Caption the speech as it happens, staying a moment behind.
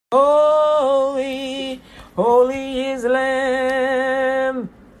Holy, holy is the Lamb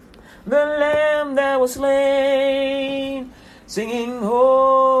that was slain, singing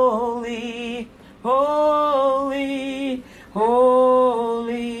holy, holy,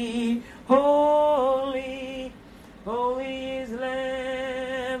 holy, holy, holy is the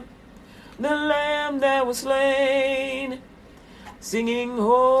Lamb that was slain, singing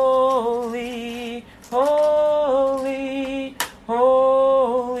holy, holy,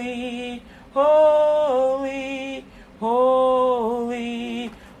 holy, holy,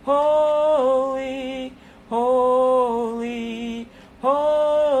 holy, holy, holy,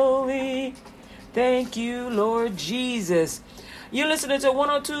 holy. Thank you, Lord Jesus. You're listening to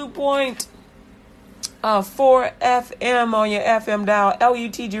 102.4 FM on your FM dial,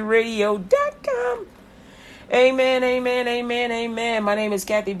 LUTGradio.com. Amen, amen, amen, amen. My name is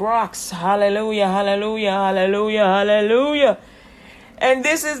Kathy Brooks. Hallelujah, hallelujah, hallelujah, hallelujah. And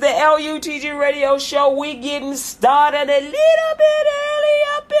this is the LUTG Radio Show. We getting started a little bit early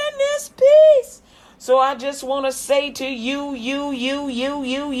up in this piece. So I just want to say to you, and you.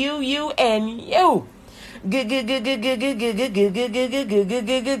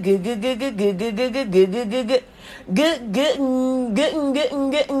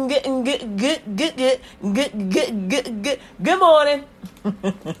 Good morning.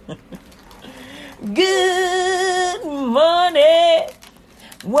 Good morning.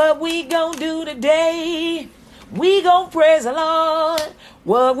 What we gonna do today? We gonna praise the Lord.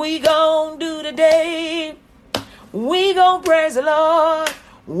 What we gonna do today? We gonna praise the Lord.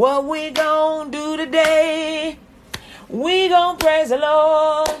 What we gonna do today? We gonna praise the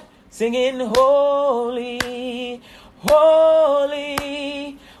Lord. Singing holy,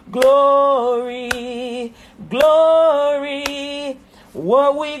 holy, glory, glory.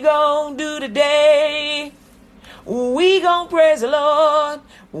 What we gonna do today? We gonna praise the Lord.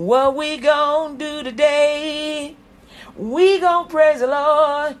 What we gonna do today? We gonna praise the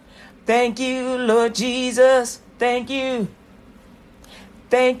Lord. Thank you, Lord Jesus. Thank you.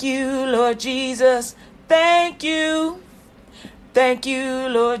 Thank you, Lord Jesus. Thank you. Thank you,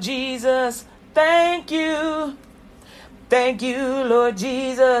 Lord Jesus. Thank you. Thank you, Lord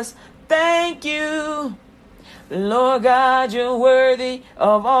Jesus. Thank you. Lord God, you're worthy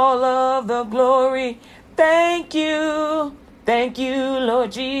of all of the glory. Thank you. Thank you,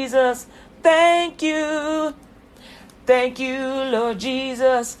 Lord Jesus. Thank you. Thank you, Lord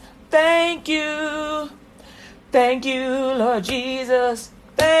Jesus. Thank you. Thank you, Lord Jesus.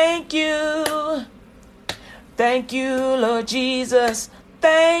 Thank you. Thank you, Lord Jesus.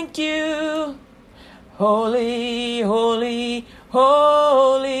 Thank you. Holy, holy,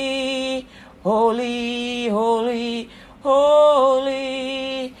 holy, holy, holy,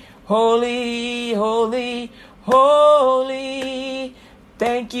 holy, holy, holy, holy.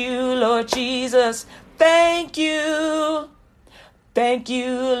 Thank you, Lord Jesus. Thank you. Thank you,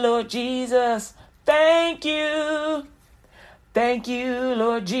 Lord Jesus. Thank you. Thank you,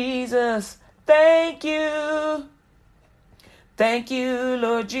 Lord Jesus. Thank you. Thank you,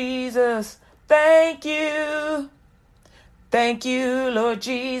 Lord Jesus. Thank you. Thank you, Lord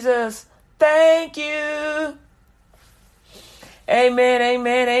Jesus. Thank you. Amen,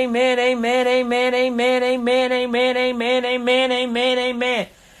 amen, amen, amen, amen, amen, amen, amen, amen, amen, amen, amen.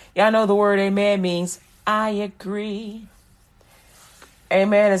 Y'all know the word amen means I agree.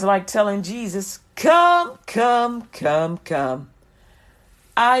 Amen is like telling Jesus, come, come, come, come.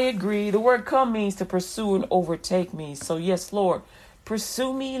 I agree. The word come means to pursue and overtake me. So yes, Lord,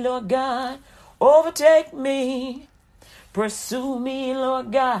 pursue me, Lord God. Overtake me. Pursue me,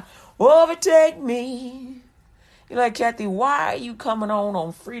 Lord God. Overtake me. You're like, Kathy, why are you coming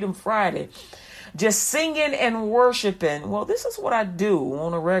on Freedom Friday? Just singing and worshiping. Well, this is what I do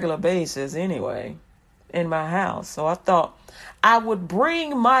on a regular basis anyway in my house. So I thought I would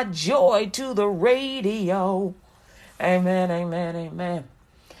bring my joy to the radio. Amen, amen, amen.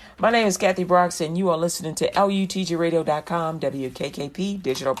 My name is Kathy Brooks, and you are listening to LUTGradio.com, WKKP,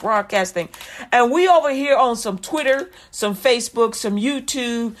 Digital Broadcasting. And we over here on some Twitter, some Facebook, some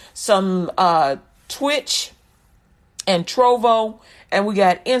YouTube, some Twitch, and Trovo. And we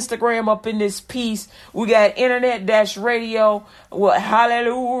got Instagram up in this piece. We got Internet-Radio. Well,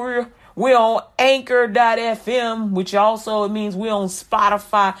 hallelujah. We're on Anchor.fm, which also means we're on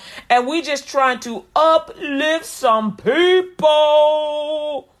Spotify. And we just trying to uplift some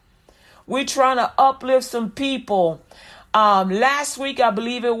people. We're trying to uplift some people. Last week, I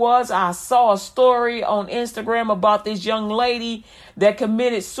believe it was, I saw a story on Instagram about this young lady that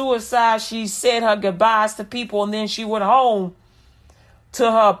committed suicide. She said her goodbyes to people, and then she went home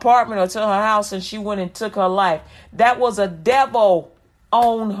to her apartment or to her house, and she went and took her life. That was a devil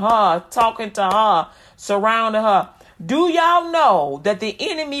on her, talking to her, surrounding her. Do y'all know that the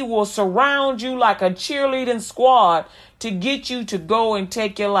enemy will surround you like a cheerleading squad to get you to go and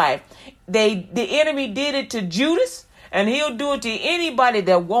take your life? The enemy did it to Judas, and he'll do it to anybody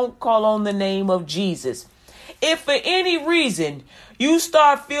that won't call on the name of Jesus. If for any reason you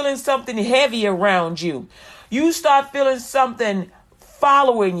start feeling something heavy around you, you start feeling something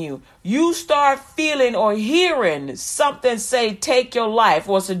following you, you start feeling or hearing something say take your life,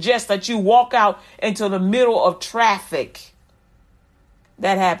 or suggest that you walk out into the middle of traffic.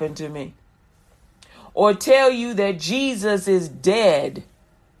 That happened to me. Or tell you that Jesus is dead.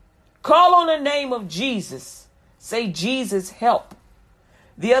 Call on the name of Jesus. Say, Jesus, help.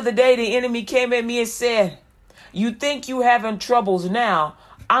 The other day, the enemy came at me and said, you think you having troubles now?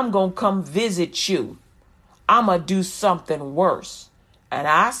 I'm going to come visit you. I'm going to do something worse. And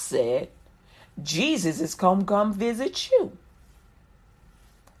I said, Jesus is come visit you.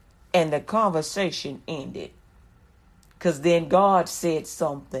 And the conversation ended. Because then God said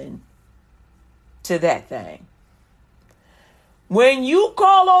something to that thing. When you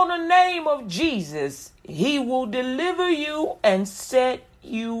call on the name of Jesus, he will deliver you and set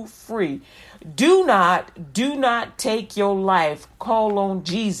you free. Do not take your life. Call on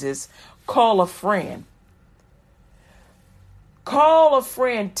Jesus. Call a friend. Call a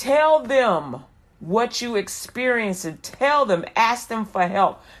friend. Tell them what you experience and tell them, ask them for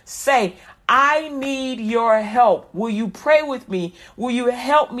help. Say, I need your help. Will you pray with me? Will you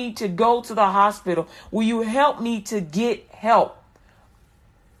help me to go to the hospital? Will you help me to get help?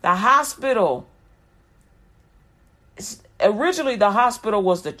 The hospital, originally the hospital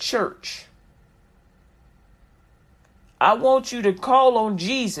was the church. I want you to call on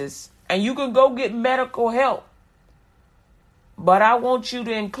Jesus, and you can go get medical help. But I want you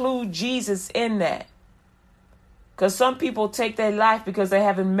to include Jesus in that. Because some people take their life because they're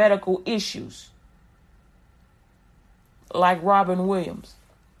having medical issues. Like Robin Williams.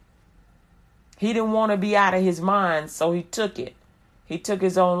 He didn't want to be out of his mind, so he took it. He took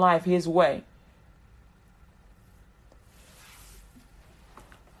his own life his way.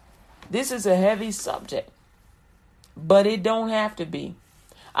 This is a heavy subject, but it don't have to be.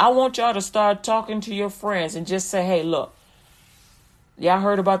 I want y'all to start talking to your friends and just say, hey, look, y'all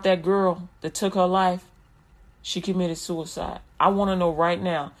heard about that girl that took her life? She committed suicide. I want to know right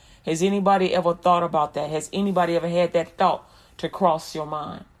now, has anybody ever thought about that? Has anybody ever had that thought to cross your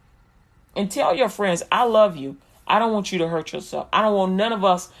mind? And tell your friends, I love you. I don't want you to hurt yourself. I don't want none of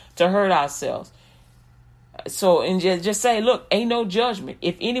us to hurt ourselves. So, and just say, look, ain't no judgment.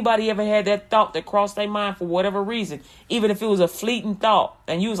 If anybody ever had that thought that crossed their mind for whatever reason, even if it was a fleeting thought,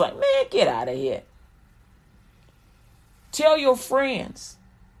 and you was like, man, get out of here. Tell your friends.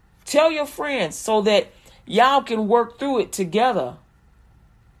 Tell your friends so that y'all can work through it together.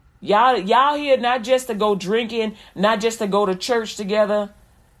 Y'all here not just to go drinking, not just to go to church together,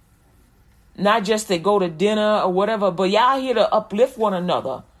 not just to go to dinner or whatever, but y'all here to uplift one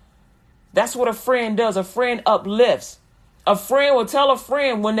another. That's what a friend does. A friend uplifts. A friend will tell a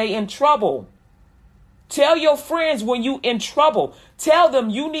friend when they in trouble. Tell your friends when you in trouble. Tell them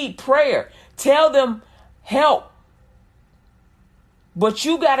you need prayer. Tell them help. But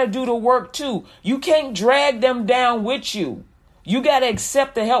you got to do the work too. You can't drag them down with you. You got to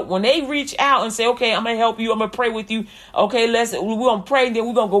accept the help. When they reach out and say, okay, I'm going to help you. I'm going to pray with you. Okay, we're going to pray. Then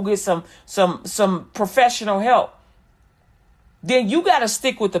we're going to go get some professional help. Then you got to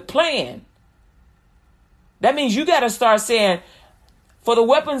stick with the plan. That means you got to start saying, for the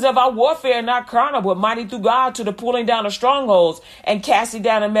weapons of our warfare are not carnal, but mighty through God to the pulling down of strongholds and casting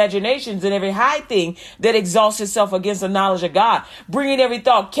down imaginations and every high thing that exalts itself against the knowledge of God, bringing every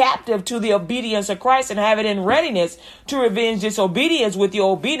thought captive to the obedience of Christ and have it in readiness to revenge disobedience with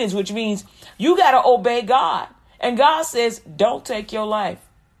your obedience, which means you got to obey God. And God says, don't take your life.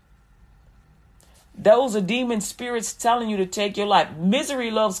 Those are demon spirits telling you to take your life.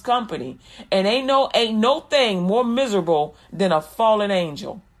 Misery loves company. And ain't no thing more miserable than a fallen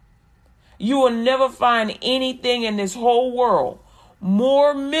angel. You will never find anything in this whole world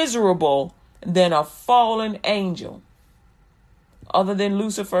more miserable than a fallen angel. Other than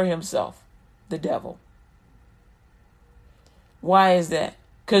Lucifer himself, the devil. Why is that?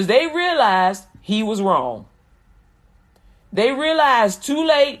 Because they realized he was wrong. They realized too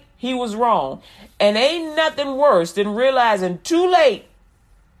late he was wrong. And ain't nothing worse than realizing too late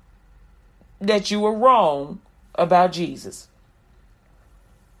that you were wrong about Jesus.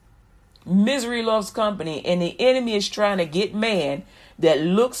 Misery loves company, and the enemy is trying to get man that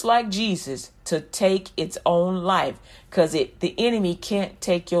looks like Jesus to take its own life, because the enemy can't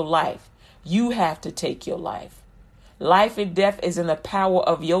take your life. You have to take your life. Life and death is in the power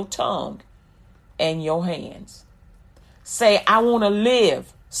of your tongue and your hands. Say, I want to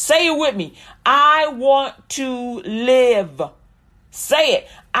live. Say it with me. I want to live. Say it.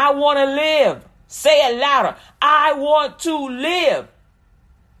 I want to live. Say it louder. I want to live.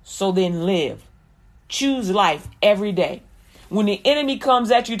 So then live. Choose life every day. When the enemy comes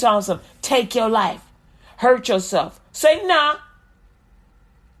at you, telling them, take your life. Hurt yourself. Say, nah.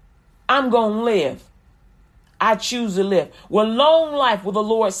 I'm going to live. I choose to live. With long life will the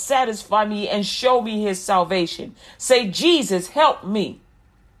Lord satisfy me and show me his salvation. Say, Jesus, help me.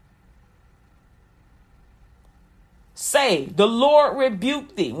 Say, the Lord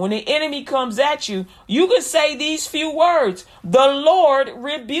rebuke thee. When the enemy comes at you, you can say these few words. The Lord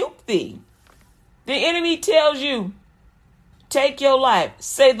rebuke thee. The enemy tells you, take your life.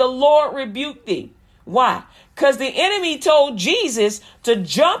 Say, the Lord rebuke thee. Why? Because the enemy told Jesus to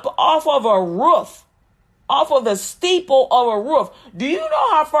jump off of a roof. Off of the steeple of a roof. Do you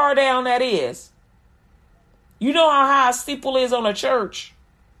know how far down that is? You know how high a steeple is on a church?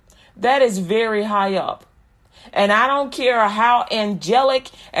 That is very high up. And I don't care how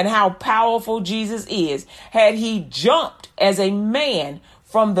angelic and how powerful Jesus is. Had he jumped as a man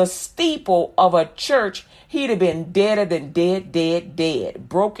from the steeple of a church, he'd have been deader than dead.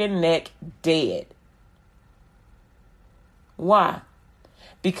 Broken neck, dead. Why?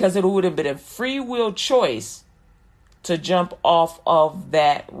 Because it would have been a free will choice to jump off of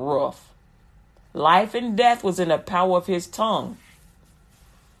that roof. Life and death was in the power of his tongue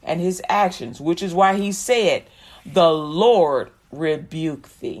and his actions, which is why he said, the Lord rebuke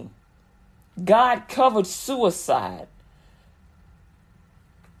thee. God covered suicide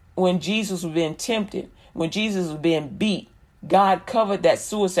when Jesus was being tempted, when Jesus was being beat. God covered that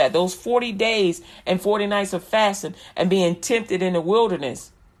suicide, those 40 days and 40 nights of fasting and being tempted in the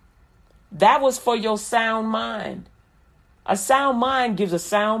wilderness. That was for your sound mind. A sound mind gives a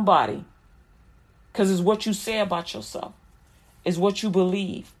sound body because it's what you say about yourself. It's what you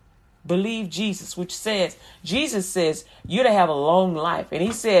believe. Believe Jesus, which says, Jesus says you're to have a long life. And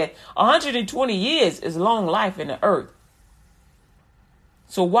he said 120 years is long life in the earth.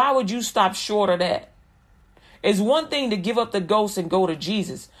 So why would you stop short of that? It's one thing to give up the ghost and go to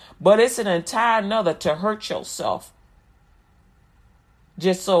Jesus, but it's an entire another to hurt yourself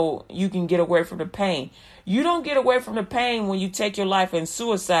just so you can get away from the pain. You don't get away from the pain when you take your life in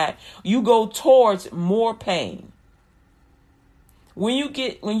suicide. You go towards more pain. When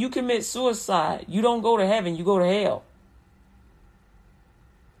you commit suicide, you don't go to heaven, you go to hell.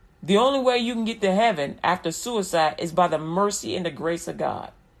 The only way you can get to heaven after suicide is by the mercy and the grace of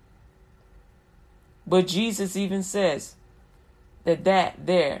God. But Jesus even says that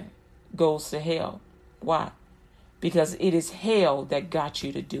there goes to hell. Why? Because it is hell that got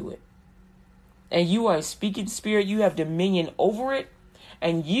you to do it. And you are a speaking spirit. You have dominion over it.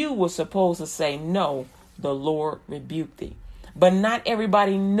 And you were supposed to say, no, the Lord rebuked thee. But not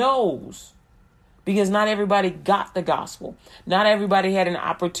everybody knows. Because not everybody got the gospel. Not everybody had an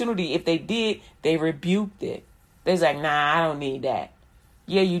opportunity. If they did, they rebuked it. They're like, nah, I don't need that.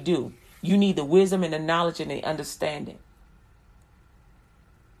 Yeah, you do. You need the wisdom and the knowledge and the understanding.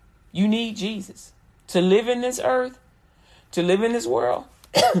 You need Jesus to live in this earth, to live in this world.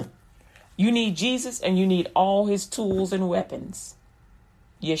 You need Jesus and you need all his tools and weapons.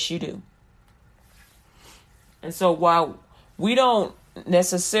 Yes, you do. And so while we don't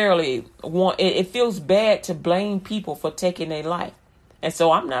necessarily want, it feels bad to blame people for taking their life. And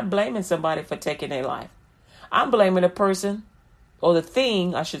so I'm not blaming somebody for taking their life. I'm blaming a person. Or the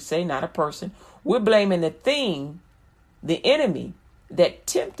thing, I should say, not a person. We're blaming the thing, the enemy that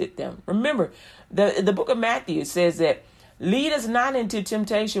tempted them. Remember, the book of Matthew says that lead us not into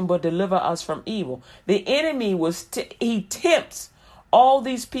temptation, but deliver us from evil. The enemy he tempts all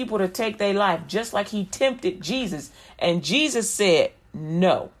these people to take their life, just like he tempted Jesus. And Jesus said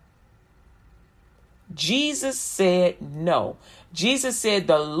no. Jesus said no. Jesus said,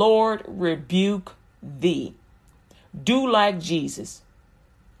 the Lord rebuke thee. Do like Jesus.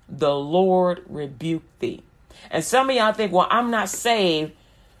 The Lord rebuke thee. And some of y'all think, well, I'm not saved.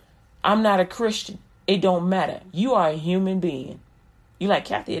 I'm not a Christian. It don't matter. You are a human being. You like,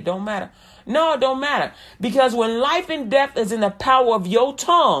 Kathy, it don't matter. No, it don't matter. Because when life and death is in the power of your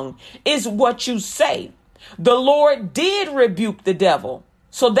tongue, is what you say. The Lord did rebuke the devil.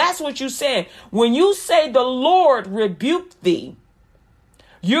 So that's what you're saying. When you say the Lord rebuked thee,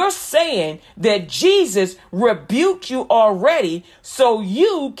 you're saying that Jesus rebuked you already, so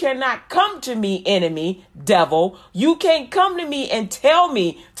you cannot come to me, enemy, devil. You can't come to me and tell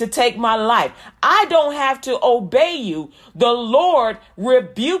me to take my life. I don't have to obey you. The Lord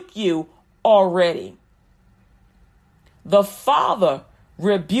rebuked you already. The Father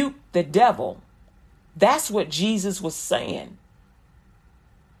rebuked the devil. That's what Jesus was saying.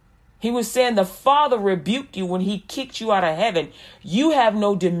 He was saying the Father rebuked you when he kicked you out of heaven. You have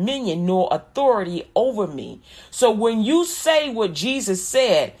no dominion nor authority over me. So when you say what Jesus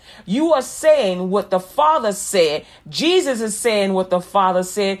said, you are saying what the Father said. Jesus is saying what the Father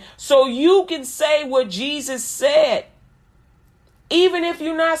said. So you can say what Jesus said, even if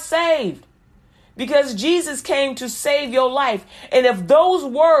you're not saved. Because Jesus came to save your life. And if those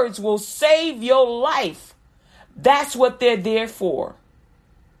words will save your life, that's what they're there for.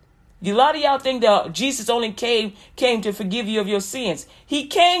 A lot of y'all think that Jesus only came to forgive you of your sins. He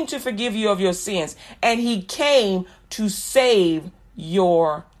came to forgive you of your sins. And he came to save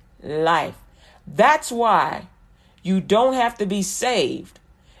your life. That's why you don't have to be saved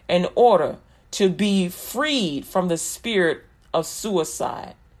in order to be freed from the spirit of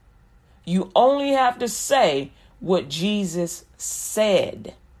suicide. You only have to say what Jesus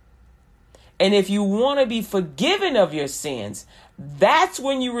said. And if you want to be forgiven of your sins, that's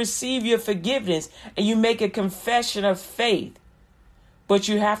when you receive your forgiveness and you make a confession of faith. But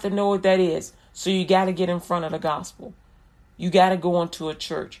you have to know what that is. So you got to get in front of the gospel. You got to go into a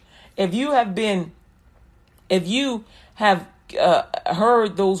church. If you have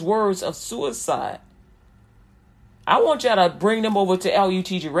heard those words of suicide, I want y'all to bring them over to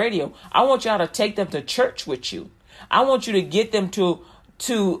LUTG Radio. I want y'all to take them to church with you. I want you to get them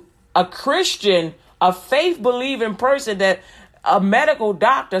to a Christian, a faith-believing person, that a medical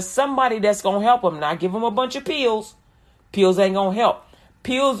doctor, somebody that's going to help them. Not give them a bunch of pills. Pills ain't going to help.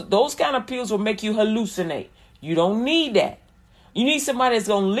 Pills, those kind of pills will make you hallucinate. You don't need that. You need somebody that's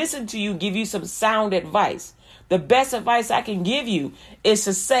going to listen to you, give you some sound advice. The best advice I can give you is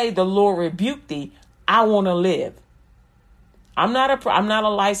to say, the Lord rebuke thee. I want to live. I'm not a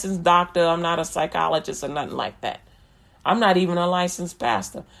licensed doctor. I'm not a psychologist or nothing like that. I'm not even a licensed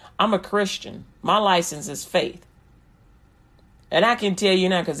pastor. I'm a Christian. My license is faith. And I can tell you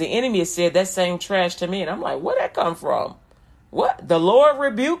now, because the enemy has said that same trash to me. And I'm like, where'd that come from? What? The Lord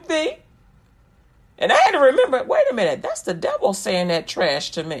rebuked thee? And I had to remember, wait a minute, that's the devil saying that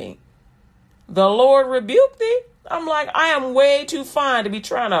trash to me. The Lord rebuked thee? I'm like, I am way too fine to be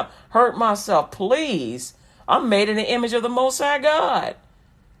trying to hurt myself. Please. I'm made in the image of the Most High God.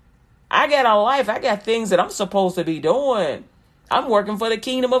 I got a life. I got things that I'm supposed to be doing. I'm working for the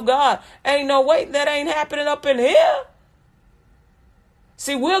kingdom of God. Ain't no way that ain't happening up in here.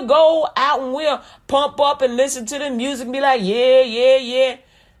 See, we'll go out and we'll pump up and listen to the music and be like, yeah, yeah, yeah.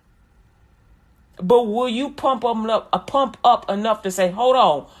 But will you pump up enough to say, hold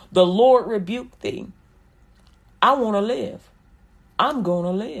on, the Lord rebuked thee. I want to live. I'm going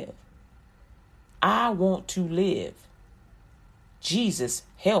to live. I want to live. Jesus,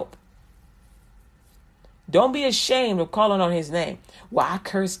 help. Don't be ashamed of calling on his name. Well, I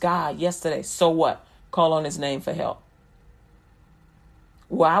cursed God yesterday. So what? Call on his name for help.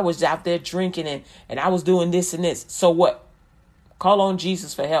 Well, I was out there drinking and I was doing this and this. So what? Call on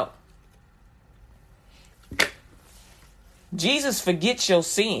Jesus for help. Jesus forgets your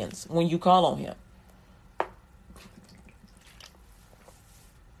sins when you call on him.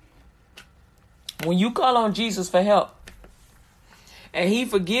 When you call on Jesus for help and he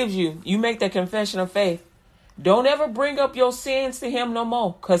forgives you, you make that confession of faith. Don't ever bring up your sins to him no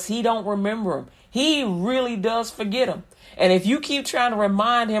more, because he don't remember them. He really does forget them. And if you keep trying to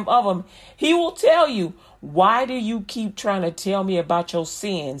remind him of them, he will tell you, why do you keep trying to tell me about your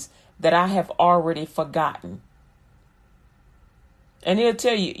sins that I have already forgotten? And he'll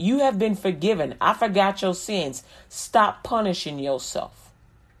tell you, you have been forgiven. I forgot your sins. Stop punishing yourself.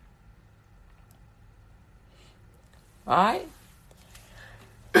 All right?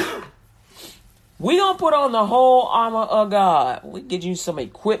 We're going to put on the whole armor of God. We get you some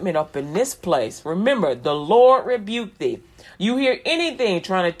equipment up in this place. Remember, the Lord rebuked thee. You hear anything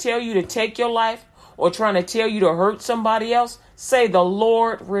trying to tell you to take your life or trying to tell you to hurt somebody else, say the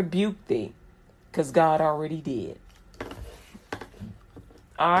Lord rebuked thee, because God already did.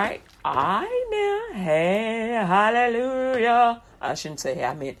 All right. All right now. Hey, hallelujah. I shouldn't say hey,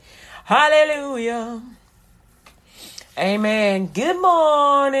 I meant hallelujah. Amen. Good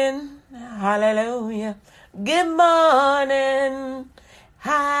morning. Hallelujah. Good morning.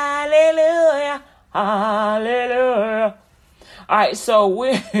 Hallelujah. Hallelujah. All right, so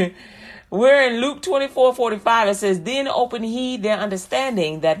we're in Luke 24:45. It says, then open he their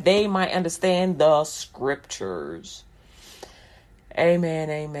understanding, that they might understand the scriptures. Amen,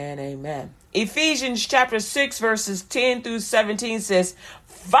 amen, amen. Ephesians chapter 6 verses 10 through 17 says,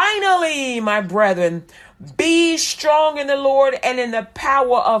 finally, my brethren, be strong in the Lord and in the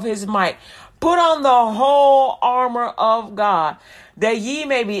power of his might. Put on the whole armor of God, that ye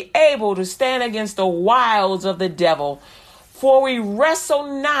may be able to stand against the wiles of the devil. For we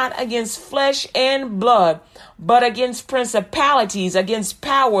wrestle not against flesh and blood, but against principalities, against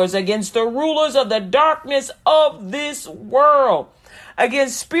powers, against the rulers of the darkness of this world,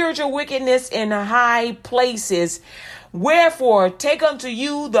 against spiritual wickedness in high places. Wherefore, take unto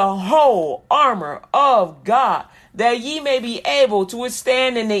you the whole armor of God, that ye may be able to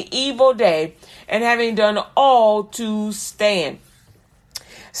withstand in the evil day, and having done all to stand.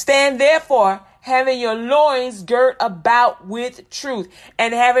 Stand therefore, having your loins girt about with truth,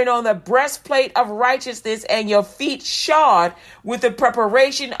 and having on the breastplate of righteousness, and your feet shod with the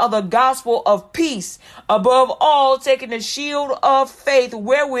preparation of the gospel of peace. Above all, taking the shield of faith,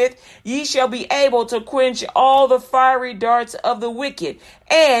 wherewith ye shall be able to quench all the fiery darts of the wicked,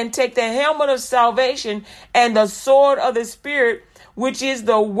 and take the helmet of salvation and the sword of the Spirit, which is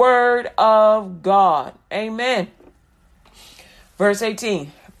the word of God. Amen. Verse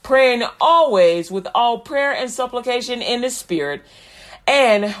 18. Praying always with all prayer and supplication in the Spirit,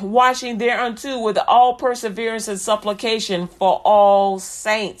 and watching thereunto with all perseverance and supplication for all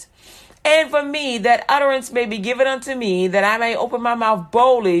saints. And for me, that utterance may be given unto me, that I may open my mouth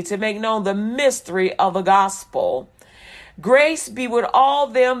boldly to make known the mystery of the gospel. Grace be with all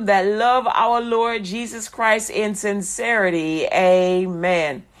them that love our Lord Jesus Christ in sincerity.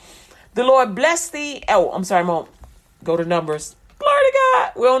 Amen. The Lord bless thee. Oh, I'm sorry, Mom. Go to Numbers. Glory to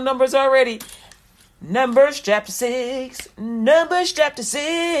God. We're on Numbers already. Numbers chapter 6. Numbers chapter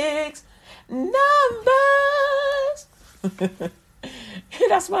 6. Numbers.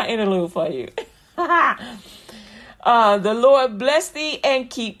 That's my interlude for you. The Lord bless thee and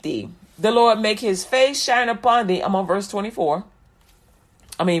keep thee. The Lord make his face shine upon thee. I'm on verse 24.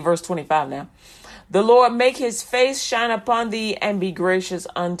 Verse 25 now. The Lord make his face shine upon thee and be gracious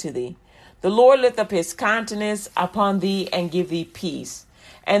unto thee. The Lord lift up his countenance upon thee and give thee peace.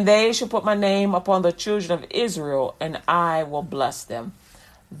 And they shall put my name upon the children of Israel, and I will bless them.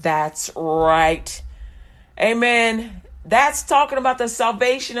 That's right. Amen. That's talking about the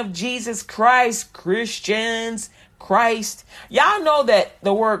salvation of Jesus Christ, Christians, Christ. Y'all know that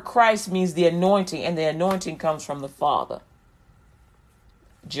the word Christ means the anointing, and the anointing comes from the Father.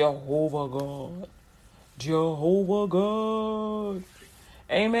 Jehovah God. Jehovah God.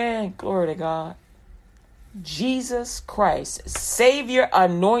 Amen. Glory to God. Jesus Christ, Savior,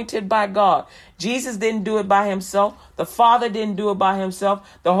 anointed by God. Jesus didn't do it by himself. The Father didn't do it by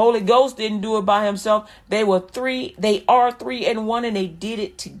himself. The Holy Ghost didn't do it by himself. They were three. They are three in one, and they did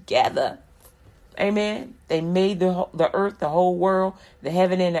it together. Amen. They made the earth, the whole world, the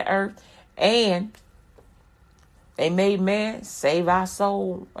heaven and the earth, and they made man, save our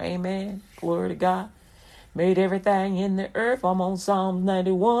soul. Amen. Glory to God. Made everything in the earth. I'm on Psalms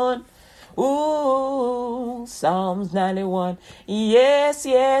 91. Ooh, Psalms 91. Yes,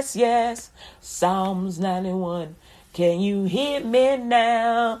 yes, yes. Psalms 91. Can you hear me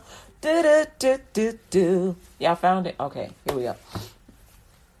now? Do, do, do, do, do. Y'all found it? Okay, here we go.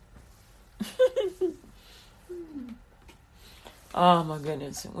 Oh my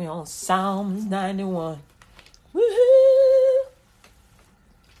goodness. We're on Psalms 91. Woohoo!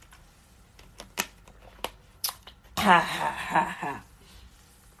 Ha ha ha ha.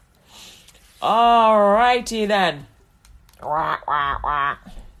 All righty then.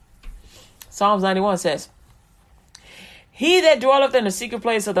 Psalms 91 says, He that dwelleth in the secret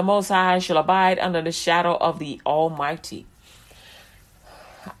place of the Most High shall abide under the shadow of the Almighty.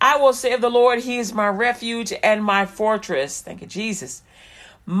 I will say of the Lord, He is my refuge and my fortress. Thank you, Jesus.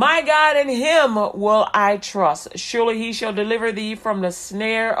 My God, in him will I trust. Surely he shall deliver thee from the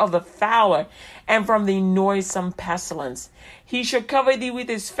snare of the fowler and from the noisome pestilence. He shall cover thee with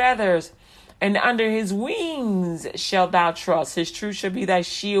his feathers, and under his wings shalt thou trust. His truth shall be thy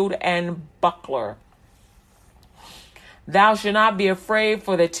shield and buckler. Thou shalt not be afraid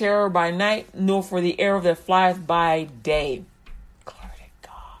for the terror by night, nor for the arrow that flieth by day. Glory to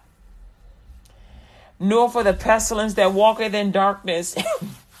God. Nor for the pestilence that walketh in darkness,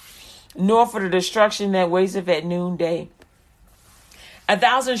 nor for the destruction that wasteth at noonday.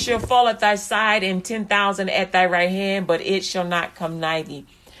 1,000 shall fall at thy side, and 10,000 at thy right hand, but it shall not come nigh thee.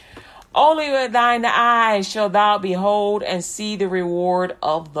 Only with thine eyes shalt thou behold and see the reward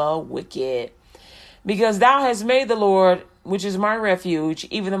of the wicked. Because thou hast made the Lord, which is my refuge,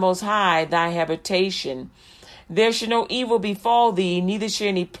 even the Most High, thy habitation. There shall no evil befall thee, neither shall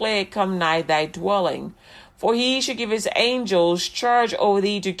any plague come nigh thy dwelling. For he shall give his angels charge over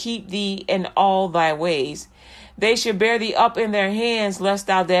thee to keep thee in all thy ways. They shall bear thee up in their hands, lest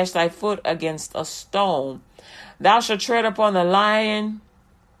thou dash thy foot against a stone. Thou shalt tread upon the lion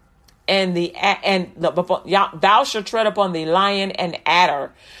thou shalt tread upon the lion and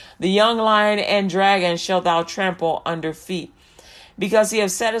adder, the young lion and dragon shalt thou trample under feet. Because he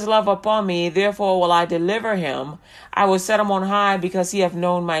hath set his love upon me, therefore will I deliver him. I will set him on high, because he hath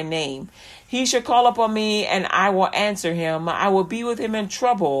known my name. He shall call upon me, and I will answer him. I will be with him in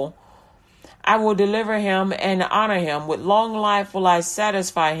trouble. I will deliver him and honor him. With long life will I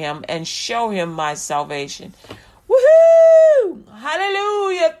satisfy him and show him my salvation. Woohoo!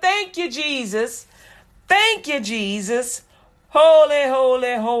 Hallelujah. Thank you, Jesus. Thank you, Jesus. Holy,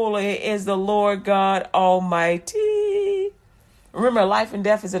 holy, holy is the Lord God Almighty. Remember, life and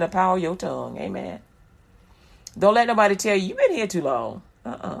death is in the power of your tongue. Amen. Don't let nobody tell you, you've been here too long.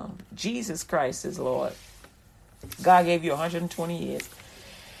 Jesus Christ is Lord. God gave you 120 years.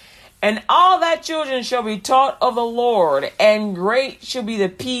 And all thy children shall be taught of the Lord, and great shall be the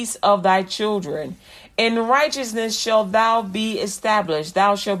peace of thy children. In righteousness shalt thou be established.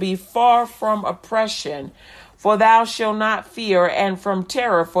 Thou shalt be far from oppression, for thou shalt not fear, and from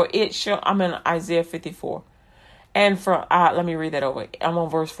terror, for it shall. I'm in Isaiah 54. And from, let me read that over. I'm on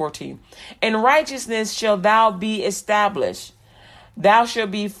verse 14. In righteousness shalt thou be established. Thou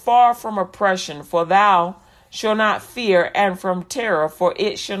shalt be far from oppression, for thou shalt not fear, and from terror, for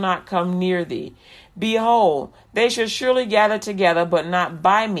it shall not come near thee. Behold, they shall surely gather together, but not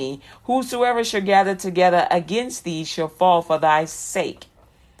by me. Whosoever shall gather together against thee shall fall for thy sake.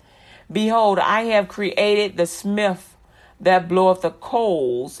 Behold, I have created the smith that bloweth the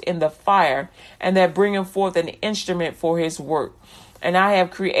coals in the fire, and that bringeth forth an instrument for his work. And I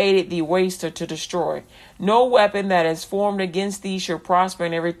have created the waster to destroy. No weapon that is formed against thee shall prosper,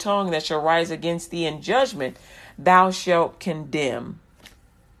 and every tongue that shall rise against thee in judgment thou shalt condemn.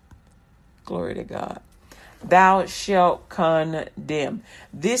 Glory to God. Thou shalt condemn.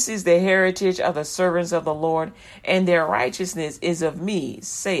 This is the heritage of the servants of the Lord, and their righteousness is of me,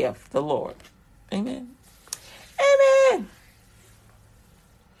 saith the Lord. Amen. Amen.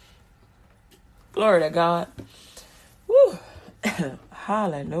 Glory to God. Woo.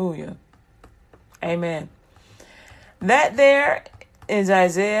 Hallelujah. Amen. That there is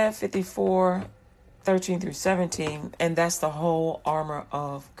Isaiah 54, 13 through 17, and that's the whole armor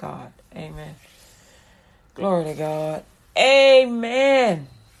of God. Amen. Glory to God. Amen.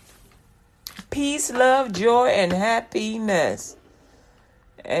 Peace, love, joy, and happiness.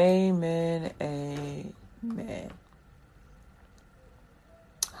 Amen. Amen.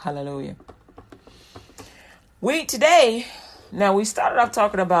 Hallelujah. Now we started off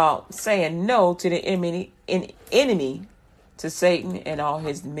talking about saying no to the enemy, to Satan and all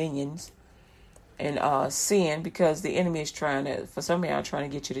his minions, and sin, because the enemy is trying to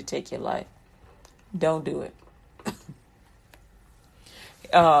get you to take your life. Don't do it.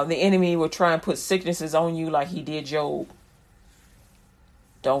 The enemy will try and put sicknesses on you like he did Job.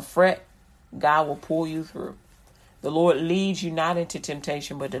 Don't fret. God will pull you through. The Lord leads you not into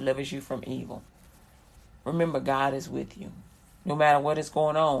temptation, but delivers you from evil. Remember, God is with you. No matter what is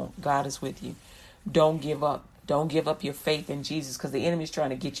going on, God is with you. Don't give up. Don't give up your faith in Jesus, because the enemy is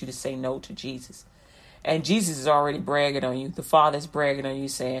trying to get you to say no to Jesus. And Jesus is already bragging on you. The Father's bragging on you,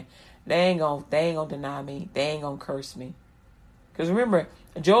 saying, they ain't gonna deny me. They ain't gonna curse me. Because remember,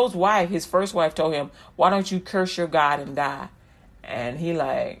 Job's wife, his first wife, told him, why don't you curse your God and die? And he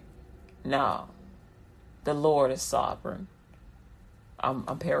like, no, the Lord is sovereign. I'm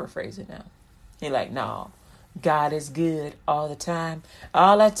paraphrasing now. He like, no, God is good all the time.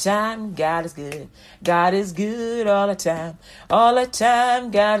 All the time, God is good. God is good all the time. All the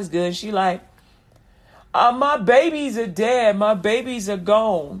time, God is good. She like, my babies are dead. My babies are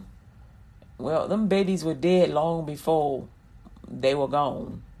gone. Well, them babies were dead long before they were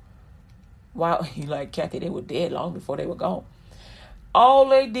gone. Wow, you like, Kathy, they were dead long before they were gone. All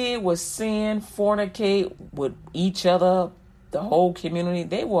they did was sin, fornicate with each other, the whole community.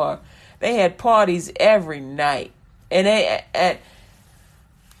 They had parties every night. And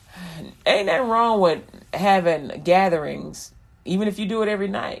ain't nothing wrong with having gatherings, even if you do it every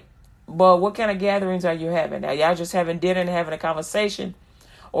night. But what kind of gatherings are you having? Are y'all just having dinner and having a conversation?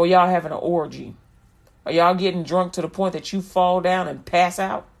 Or y'all having an orgy? Are y'all getting drunk to the point that you fall down and pass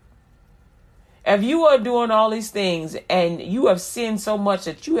out? If you are doing all these things and you have sinned so much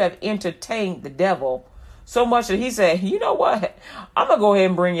that you have entertained the devil so much that he said, you know what? I'm going to go ahead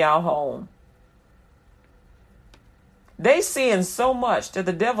and bring y'all home. They sinned so much that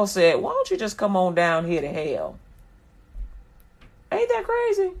the devil said, why don't you just come on down here to hell? Ain't that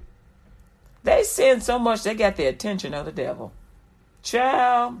crazy? They sinned so much they got the attention of the devil.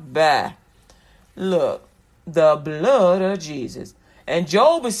 Child, bye. Look, the blood of Jesus. And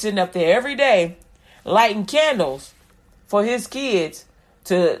Job is sitting up there every day lighting candles for his kids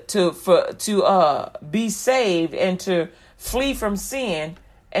to be saved and to flee from sin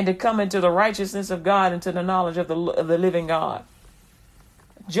and to come into the righteousness of God and to the knowledge of the living God.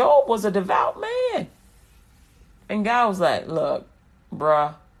 Job was a devout man. And God was like, look,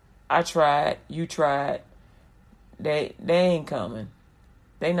 bruh, I tried, you tried. They ain't coming.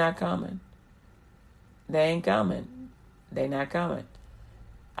 They not coming. They ain't coming. They not coming.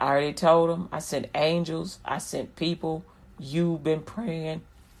 I already told them. I sent angels. I sent people. You've been praying.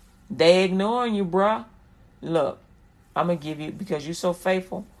 They ignoring you, bruh. Look, I'm going to give you, because you're so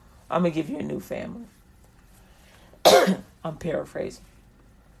faithful, I'm going to give you a new family. I'm paraphrasing.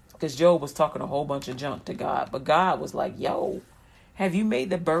 Because Job was talking a whole bunch of junk to God. But God was like, yo, have you made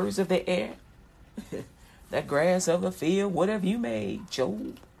the birds of the air? The grass of the field? What have you made,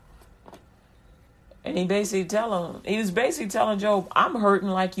 Job? And he was basically telling Job, I'm hurting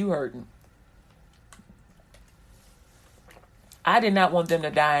like you hurting. I did not want them to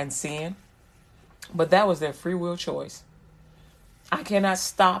die in sin, but that was their free will choice. I cannot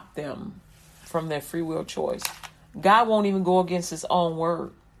stop them from their free will choice. God won't even go against his own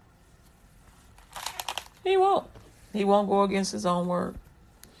word. He won't. He won't go against his own word.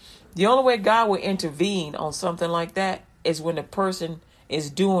 The only way God will intervene on something like that is when the person is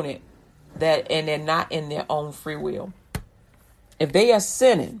doing it and they're not in their own free will. If they are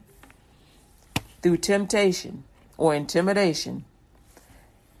sinning through temptation or intimidation,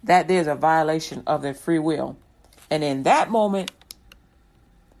 that there's a violation of their free will. And in that moment,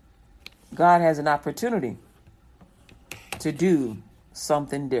 God has an opportunity to do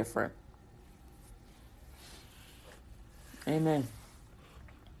something different. Amen.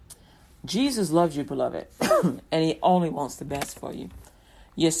 Jesus loves you, beloved, and he only wants the best for you.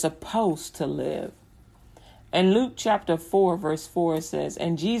 You're supposed to live. And Luke chapter 4, verse 4 says,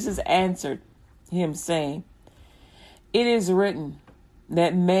 and Jesus answered him, saying, it is written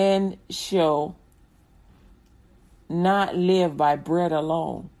that man shall not live by bread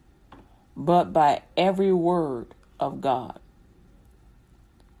alone, but by every word of God.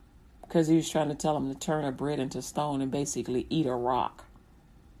 Because he was trying to tell him to turn a bread into stone and basically eat a rock.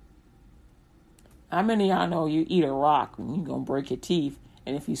 How many of y'all know you eat a rock and you're going to break your teeth?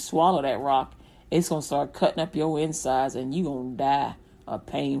 And if you swallow that rock, it's going to start cutting up your insides and you're going to die a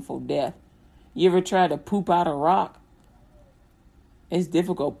painful death. You ever tried to poop out a rock? It's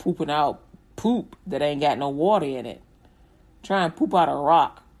difficult pooping out poop that ain't got no water in it. Try and poop out a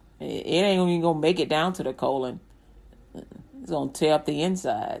rock. It ain't even going to make it down to the colon. It's going to tear up the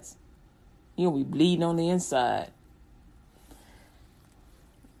insides. You'll be bleeding on the inside.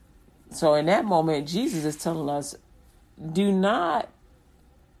 So in that moment, Jesus is telling us, do not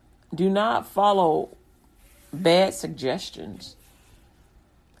follow bad suggestions.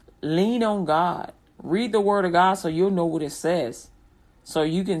 Lean on God. Read the word of God so you'll know what it says. So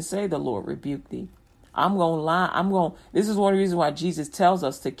you can say, the Lord rebuke thee. I'm going to lie. This is one of the reasons why Jesus tells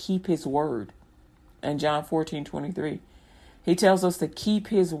us to keep his word. In John 14:23. He tells us to keep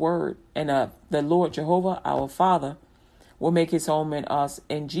his word. And the Lord Jehovah, our Father, will make his home in us.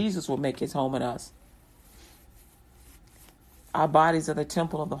 And Jesus will make his home in us. Our bodies are the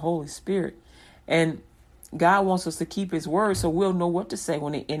temple of the Holy Spirit. And God wants us to keep his word so we'll know what to say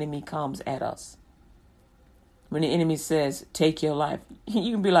when the enemy comes at us. When the enemy says, take your life,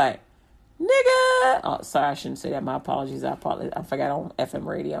 you can be like, nigga. Oh, sorry, I shouldn't say that. My apologies. I forgot on FM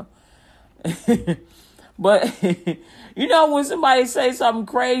radio. But, when somebody says something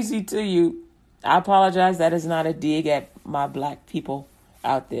crazy to you, I apologize. That is not a dig at my black people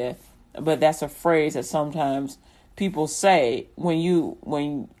out there. But that's a phrase that sometimes people say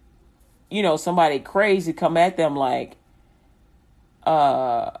when somebody crazy come at them like,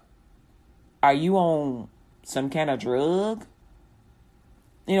 are you on some kind of drug?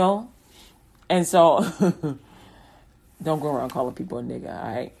 And so don't go around calling people a nigga,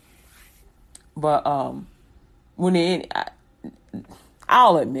 all right? But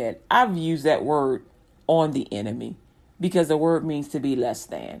I'll admit, I've used that word on the enemy because the word means to be less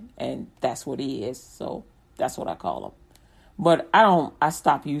than, and that's what he is. So that's what I call him. But I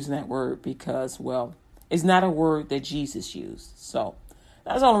stopped using that word because, well, it's not a word that Jesus used. So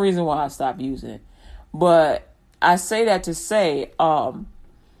that's the only reason why I stopped using it. But I say that to say,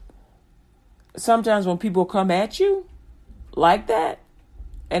 sometimes when people come at you like that,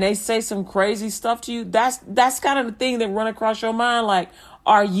 and they say some crazy stuff to you, that's kind of the thing that run across your mind. Like,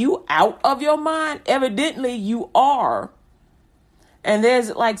 are you out of your mind? Evidently you are. And there's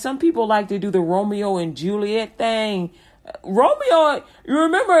like some people like to do the Romeo and Juliet thing. Romeo, you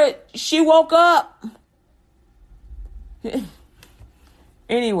remember she woke up.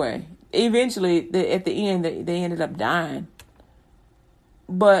 Anyway, eventually at the end they ended up dying.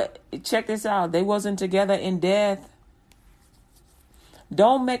 But check this out. They wasn't together in death.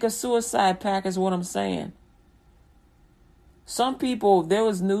 Don't make a suicide pact is what I'm saying. Some people, there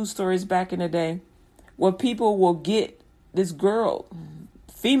was news stories back in the day where people will get this girl,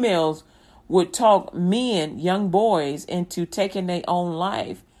 females would talk men, young boys, into taking their own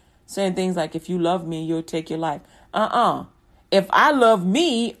life, saying things like, if you love me, you'll take your life. If I love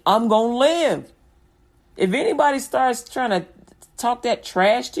me, I'm going to live. If anybody starts trying to talk that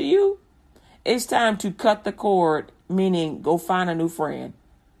trash to you, it's time to cut the cord, meaning go find a new friend.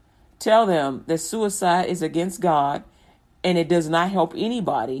 Tell them that suicide is against God and it does not help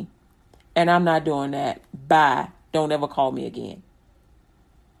anybody. And I'm not doing that. Bye. Don't ever call me again.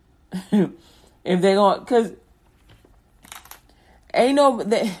 If they're going, because ain't no,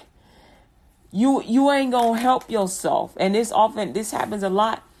 that you ain't going to help yourself. And this happens a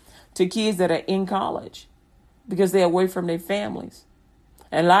lot to kids that are in college because they're away from their families.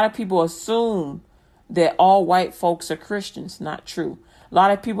 And a lot of people assume that all white folks are Christians. Not true. A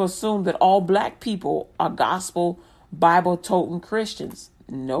lot of people assume that all black people are gospel, Bible-toting Christians.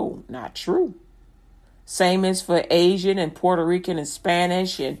 No, not true. Same as for Asian and Puerto Rican and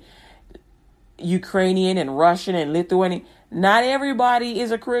Spanish and Ukrainian and Russian and Lithuanian. Not everybody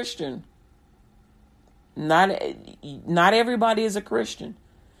is a Christian. Not everybody is a Christian.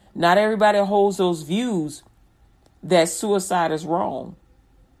 Not everybody holds those views that suicide is wrong.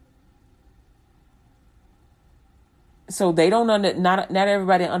 So they don't not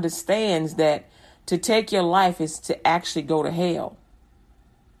everybody understands that to take your life is to actually go to hell.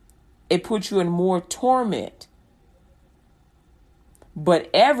 It puts you in more torment. But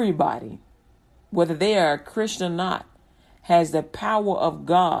everybody, whether they are a Christian or not, has the power of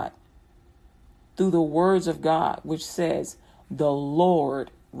God through the words of God, which says, the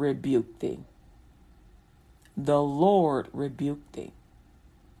Lord rebuke thee. The Lord rebuke thee.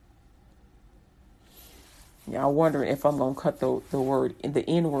 Y'all wondering if I'm going to cut the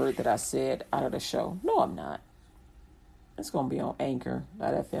N word that I said out of the show. No, I'm not. It's going to be on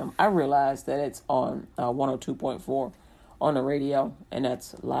Anchor.fm. I realize that it's on 102.4 on the radio, and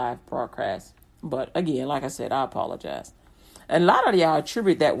that's live broadcast. But again, like I said, I apologize. And a lot of y'all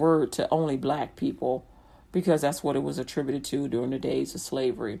attribute that word to only black people because that's what it was attributed to during the days of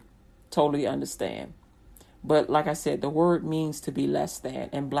slavery. Totally understand. But like I said, the word means to be less than,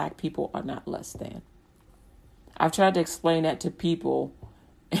 and black people are not less than. I've tried to explain that to people,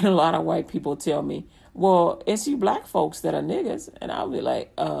 and a lot of white people tell me, well, it's you black folks that are niggas. And I'll be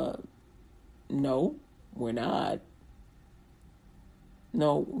like, no, we're not.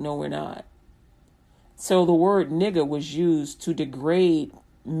 No, we're not. So the word nigger was used to degrade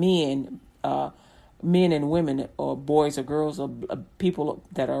men and women, or boys or girls, or people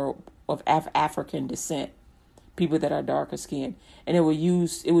that are of African descent, people that are darker skinned, and it was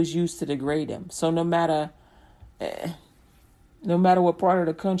used to degrade them. So no matter what part of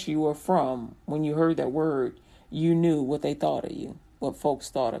the country you were from, when you heard that word, you knew what they thought of you, what folks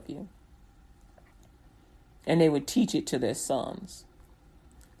thought of you. And they would teach it to their sons.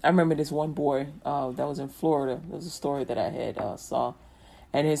 I remember this one boy that was in Florida. There was a story that I had saw.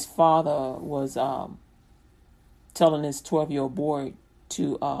 And his father was telling his 12-year-old boy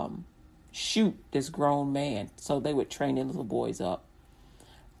to shoot this grown man. So they would train their little boys up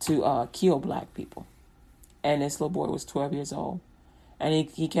to kill black people. And this little boy was 12 years old. And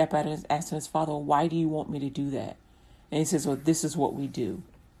he kept asking his father, why do you want me to do that? And he says, well, this is what we do.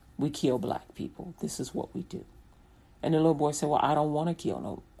 We kill black people. This is what we do. And the little boy said, well, I don't want to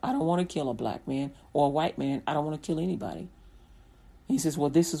kill a black man or a white man. I don't want to kill anybody. He says,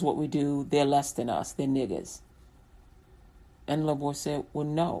 well, this is what we do. They're less than us. They're niggers. And the little boy said, well,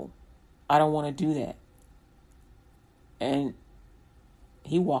 no, I don't want to do that. And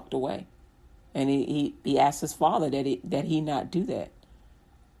he walked away. And he asked his father that he not do that.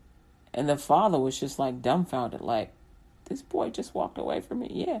 And the father was just like dumbfounded, like, this boy just walked away from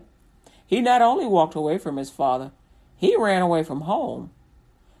me. Yeah. He not only walked away from his father, he ran away from home.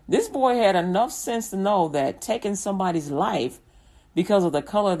 This boy had enough sense to know that taking somebody's life because of the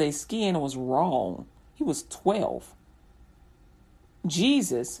color of their skin was wrong. He was 12.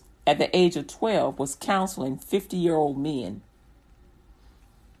 Jesus, at the age of 12, was counseling 50-year-old men.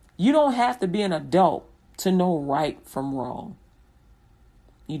 You don't have to be an adult to know right from wrong.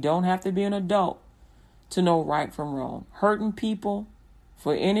 You don't have to be an adult to know right from wrong. Hurting people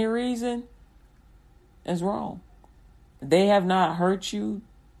for any reason is wrong. They have not hurt you.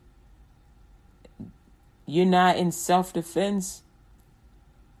 You're not in self-defense.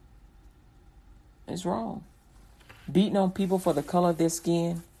 It's wrong. Beating on people for the color of their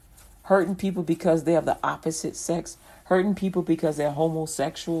skin. Hurting people because they have the opposite sex. hurting people because they're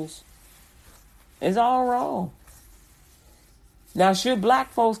homosexuals. It's all wrong. Now, should black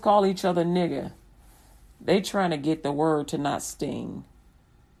folks call each other nigger? They trying to get the word to not sting.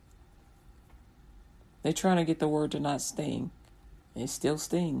 They're trying to get the word to not sting. It still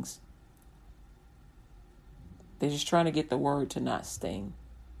stings. They're just trying to get the word to not sting.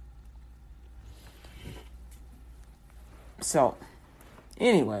 So,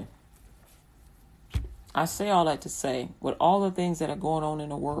 anyway, I say all that to say, with all the things that are going on in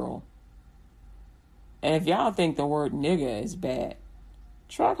the world, and if y'all think the word nigger is bad,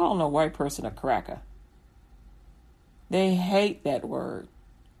 try calling a white person a cracker. They hate that word,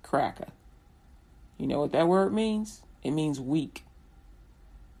 cracker. You know what that word means? It means weak.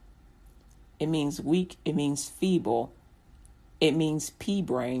 It means weak. It means feeble. It means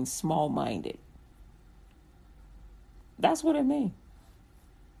pea-brain, small-minded. That's what it means.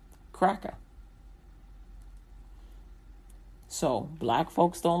 Cracker. So, black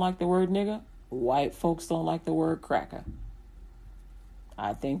folks don't like the word nigger. White folks don't like the word cracker.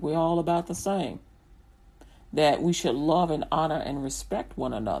 I think we're all about the same. That we should love and honor and respect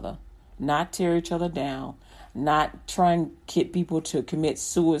one another. Not tear each other down. Not try and get people to commit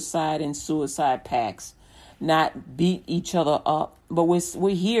suicide in suicide pacts. Not beat each other up. But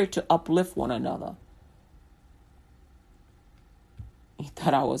we're here to uplift one another. You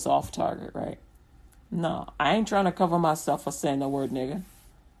thought I was off target, right? No, I ain't trying to cover myself for saying the word nigger.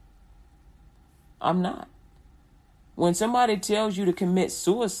 I'm not. When somebody tells you to commit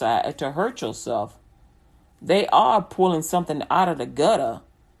suicide, to hurt yourself, they are pulling something out of the gutter.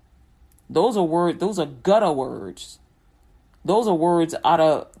 Those are words. Those are gutter words. Those are words out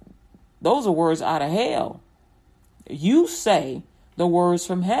of hell. You say the words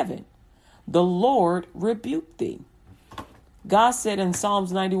from heaven. The Lord rebuked thee. God said in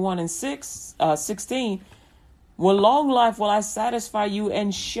Psalms 91 and 16, with long life will I satisfy you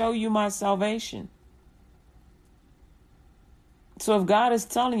and show you my salvation. So if God is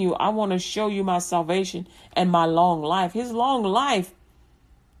telling you, I want to show you my salvation and my long life, his long life,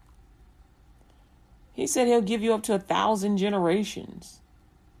 he said he'll give you up to 1,000 generations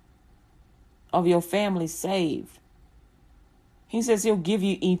of your family saved. He says he'll give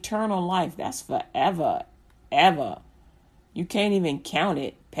you eternal life. That's forever, ever. You can't even count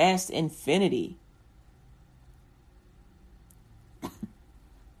it past infinity.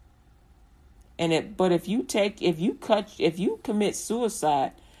 But if you commit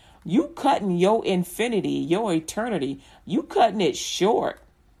suicide, you cutting your infinity, your eternity, you cutting it short.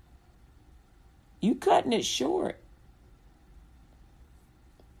 You cutting it short.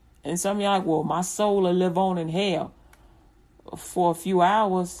 And some of y'all like, well, my soul will live on in hell for a few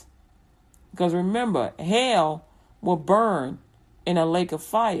hours. Because remember, hell will burn in a lake of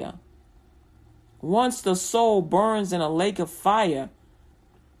fire. Once the soul burns in a lake of fire,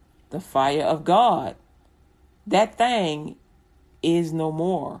 the fire of God, that thing is no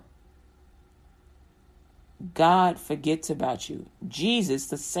more. God forgets about you. Jesus,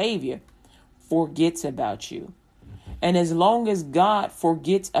 the Savior, forgets about you. And as long as God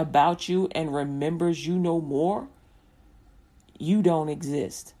forgets about you and remembers you no more, you don't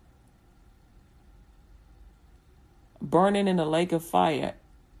exist. Burning in a lake of fire,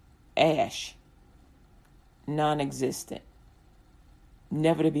 ash, non-existent,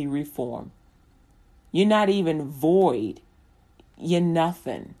 never to be reformed. You're not even void. You're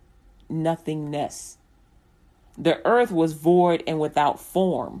nothing, nothingness. The earth was void and without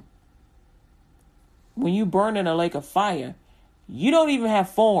form. When you burn in a lake of fire, you don't even have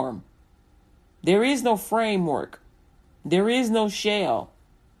form. There is no framework. There is no shell.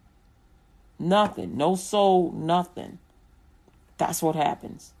 Nothing. No soul, nothing. That's what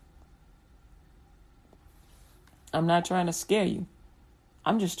happens. I'm not trying to scare you.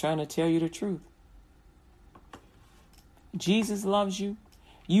 I'm just trying to tell you the truth. Jesus loves you.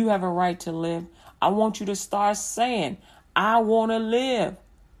 You have a right to live. I want you to start saying, I want to live.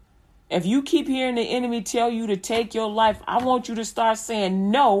 If you keep hearing the enemy tell you to take your life, I want you to start saying,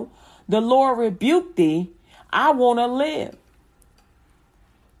 no, the Lord rebuked thee. I want to live.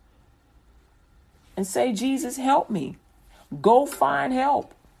 And say, Jesus, help me. Go find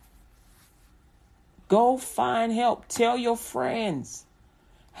help. Go find help. Tell your friends,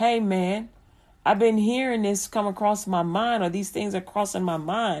 hey, man, I've been hearing this come across my mind, or these things are crossing my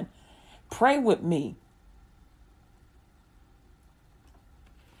mind. Pray with me.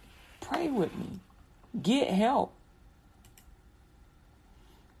 Pray with me. Get help.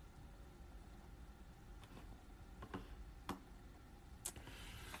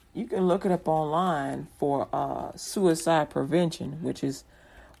 You can look it up online for suicide prevention, which is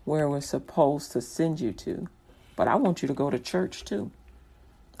where we're supposed to send you to. But I want you to go to church too.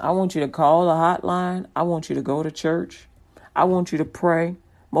 I want you to call the hotline. I want you to go to church. I want you to pray.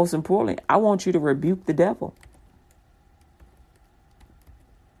 Most importantly, I want you to rebuke the devil.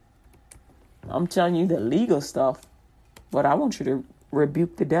 I'm telling you the legal stuff, but I want you to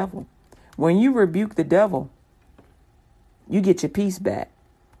rebuke the devil. When you rebuke the devil, you get your peace back.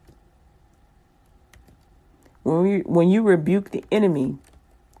 When you rebuke the enemy,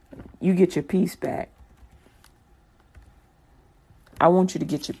 you get your peace back. I want you to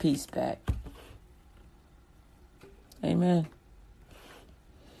get your peace back. Amen.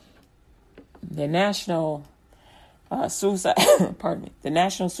 The National Suicide the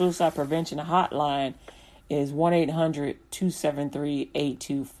National Suicide Prevention Hotline is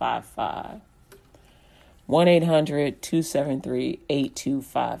 1-800-273-8255.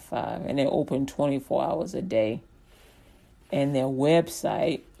 1-800-273-8255. And they're open 24 hours a day. And their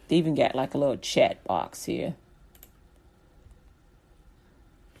website, they even got like a little chat box here.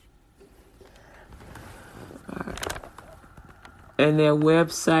 And their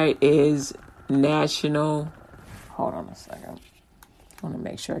website is national. Hold on a second. I want to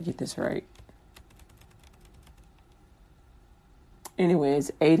make sure I get this right. Anyway,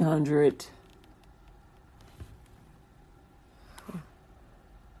 it's 800.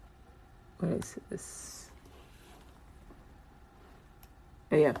 What is this?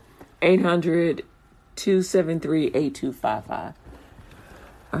 Oh, yeah. 800-273-8255.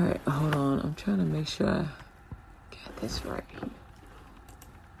 All right, hold on. I'm trying to make sure I get this right.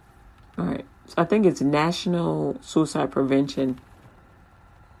 All right. So I think it's National Suicide Prevention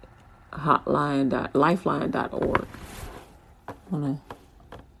Hotline, lifeline.org. I want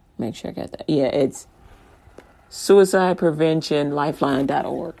to make sure I got that. Yeah, it's Suicide Prevention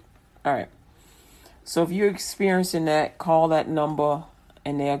Lifeline.org. All right. So if you're experiencing that, call that number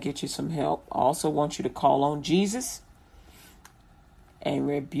and they'll get you some help. I also want you to call on Jesus and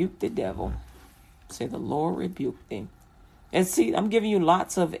rebuke the devil. Say, the Lord rebuke thee. And see, I'm giving you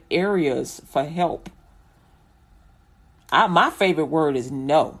lots of areas for help. My favorite word is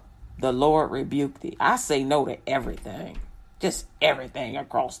no. The Lord rebuke thee. I say no to everything. Just everything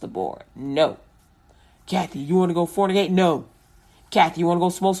across the board. No. Kathy, you want to go fornicate? No. Kathy, you want to go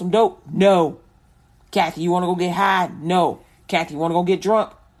smoke some dope? No. Kathy, you want to go get high? No. Kathy, you want to go get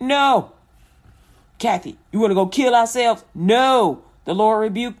drunk? No. Kathy, you want to go kill ourselves? No. The Lord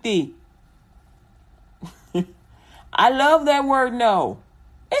rebuke thee. I love that word no.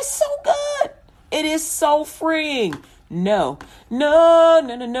 It's so good. It is so freeing. No. No,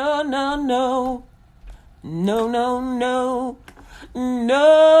 no, no, no, no, no. No, no, no.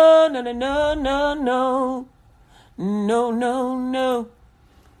 No, no, no, no, no, no. No, no, no.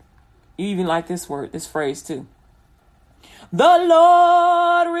 You even like this word, this phrase too. The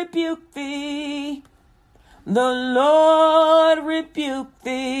Lord rebuke thee. The Lord rebuke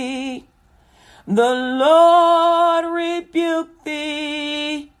thee. The Lord rebuke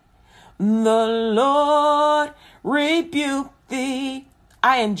thee. The Lord rebuke thee.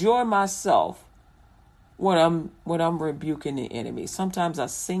 I enjoy myself when I'm rebuking the enemy. Sometimes I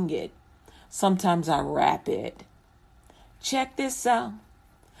sing it. Sometimes I rap it. Check this out.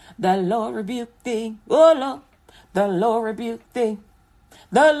 The Lord rebuke thee. Oh Lord. The Lord rebuke thee.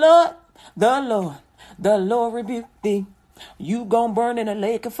 The Lord, the Lord, the Lord rebuke thee. You gon' burn in a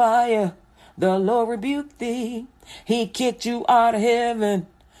lake of fire. The Lord rebuke thee. He kicked you out of heaven.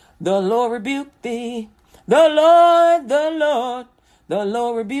 The Lord rebuke thee. The Lord, the Lord, the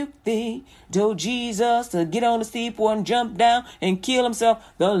Lord rebuke thee. Told Jesus to get on the steeple and jump down and kill himself.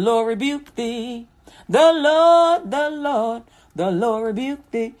 The Lord rebuke thee. The Lord, the Lord, the Lord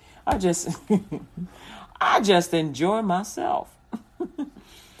rebuke thee. I just enjoy myself.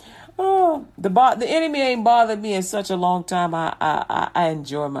 Oh, the enemy ain't bothered me in such a long time. I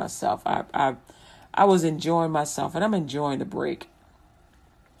enjoy myself. I was enjoying myself, and I'm enjoying the break.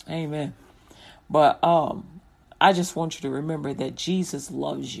 Amen. But I just want you to remember that Jesus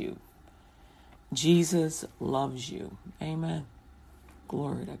loves you. Jesus loves you. Amen.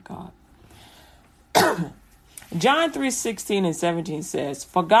 Glory to God. John 3:16 and 17 says,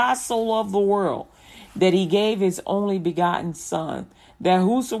 "For God so loved the world that he gave his only begotten Son, that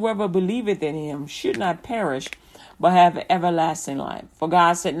whosoever believeth in him should not perish, but have everlasting life. For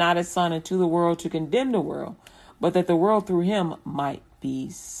God sent not his Son into the world to condemn the world, but that the world through him might be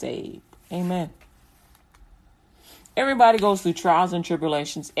saved." Amen. Everybody goes through trials and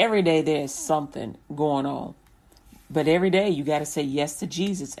tribulations. Every day there's something going on. But every day you got to say yes to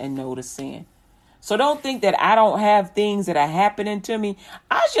Jesus and no to sin. So don't think that I don't have things that are happening to me.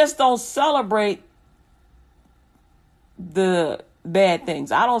 I just don't celebrate the bad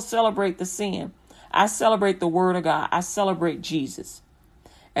things. I don't celebrate the sin. I celebrate the word of God. I celebrate Jesus.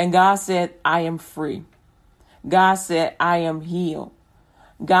 And God said, I am free. God said, I am healed.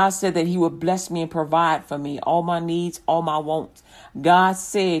 God said that he would bless me and provide for me all my needs, all my wants. God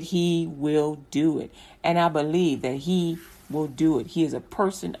said he will do it. And I believe that he will do it. He is a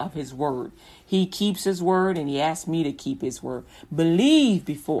person of his word. He keeps his word, and he asked me to keep his word. Believe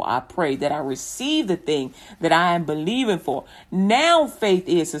before I pray that I receive the thing that I am believing for. Now faith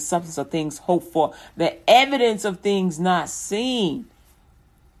is the substance of things hoped for, the evidence of things not seen.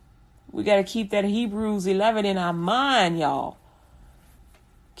 We got to keep that Hebrews 11 in our mind, y'all.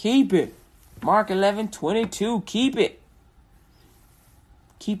 Keep it. Mark 11:22. Keep it.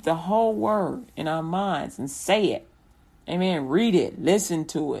 Keep the whole word in our minds and say it. Amen. Read it. Listen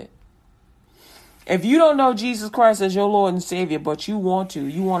to it. If you don't know Jesus Christ as your Lord and Savior, but you want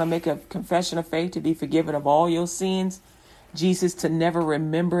to make a confession of faith to be forgiven of all your sins, Jesus to never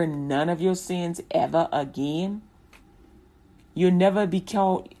remember none of your sins ever again. You'll never be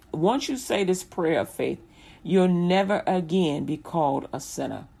called, once you say this prayer of faith, you'll never again be called a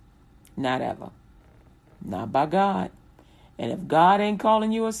sinner. Not ever. Not by God. And if God ain't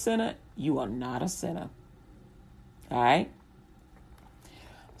calling you a sinner, you are not a sinner. All right?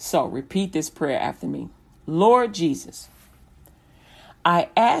 So repeat this prayer after me. Lord Jesus, I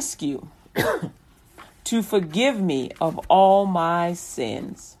ask you to forgive me of all my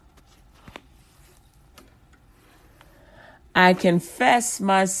sins. I confess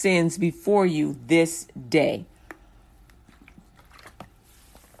my sins before you this day.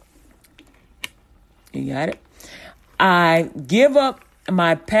 You got it? I give up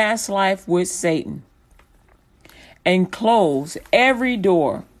my past life with Satan and close every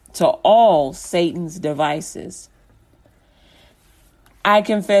door to all Satan's devices. I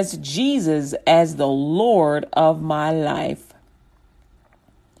confess Jesus as the Lord of my life.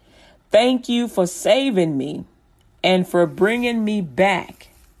 Thank you for saving me and for bringing me back.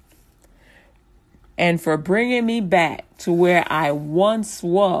 And for bringing me back to where I once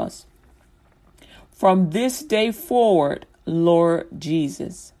was. From this day forward, Lord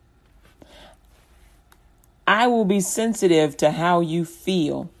Jesus, I will be sensitive to how you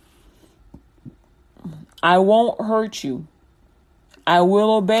feel. I won't hurt you. I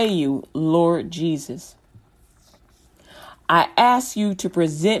will obey you, Lord Jesus. I ask you to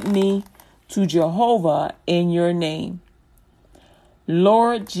present me to Jehovah in your name.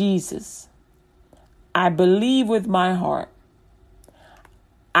 Lord Jesus, I believe with my heart.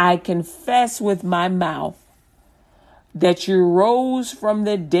 I confess with my mouth that you rose from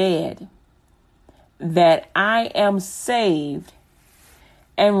the dead, that I am saved,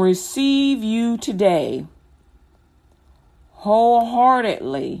 and receive you today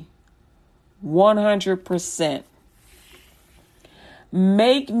wholeheartedly, 100%.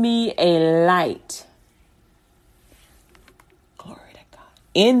 Make me a light, glory to God,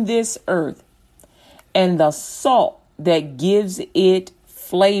 in this earth, and the salt that gives it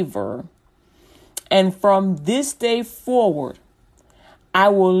flavor. And from this day forward, I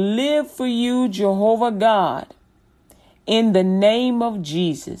will live for you, Jehovah God, in the name of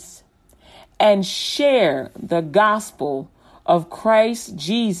Jesus, and share the gospel of Christ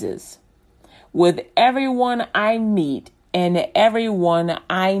Jesus with everyone I meet and everyone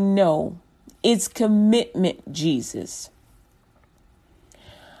I know. It's commitment, Jesus.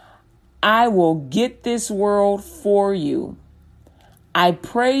 I will get this world for you. I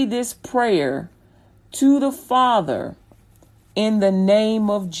pray this prayer to the Father in the name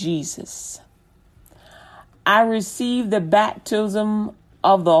of Jesus. I receive the baptism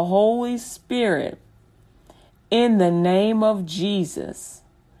of the Holy Spirit in the name of Jesus,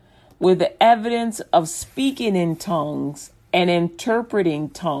 with the evidence of speaking in tongues and interpreting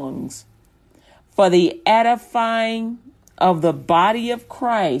tongues for the edifying of the body of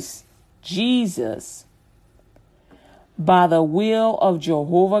Christ, Jesus, by the will of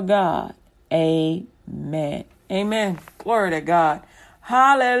Jehovah God. Amen. Amen. Glory to God.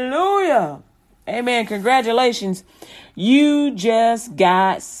 Hallelujah. Amen. Congratulations. You just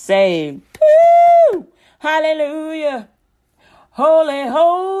got saved. Woo! Hallelujah. Holy,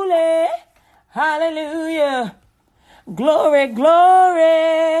 holy. Hallelujah. Glory,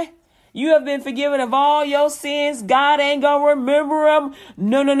 glory. You have been forgiven of all your sins. God ain't gonna remember them.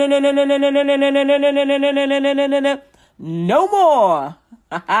 No, no, no, no, no, no, no, no, no, no, no, no, no, no, no, no, no, no, no, no. No more.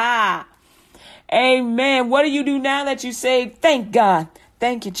 Amen. What do you do now that you say, thank God?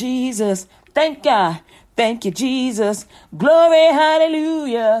 Thank you, Jesus. Thank God. Thank you, Jesus. Glory,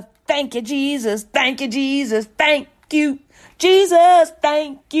 hallelujah. Thank you, Jesus. Thank you, Jesus. Thank you, Jesus.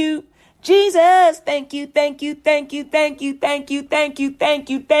 Thank you, Jesus. Thank you, thank you, thank you, thank you, thank you, thank you, thank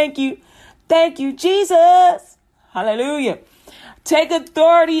you, thank you. Thank you, Jesus. Hallelujah. Take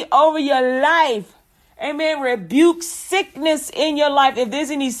authority over your life. Amen. Rebuke sickness in your life. If there's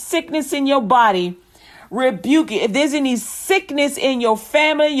any sickness in your body, rebuke it. If there's any sickness in your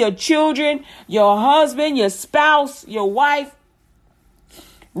family, your children, your husband, your spouse, your wife,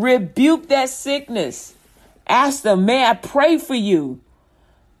 rebuke that sickness. Ask them, may I pray for you?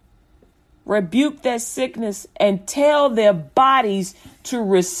 Rebuke that sickness and tell their bodies to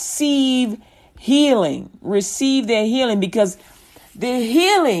receive healing. Receive their healing, because the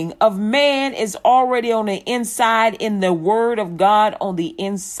healing of man is already on the inside in the word of God on the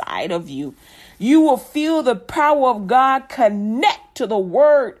inside of you. You will feel the power of God connect to the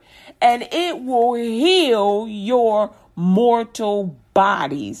word, and it will heal your mortal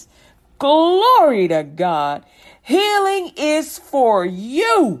bodies. Glory to God. Healing is for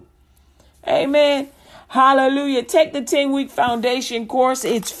you. Amen. Hallelujah. Take the 10-week foundation course.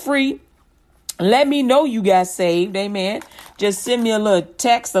 It's free. Let me know you got saved. Amen. Just send me a little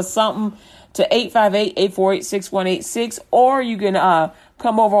text or something to 858-848-6186, or you can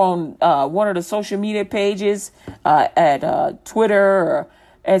come over on one of the social media pages at Twitter, or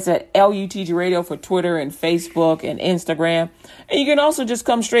it's at LUTG Radio for Twitter and Facebook and Instagram. And you can also just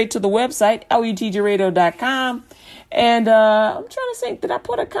come straight to the website, LUTGradio.com. And I'm trying to think, did I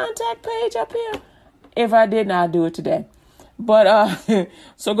put a contact page up here? If I didn't, I'll do it today. But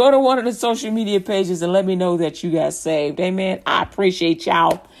so go to one of the social media pages and let me know that you got saved. Amen. I appreciate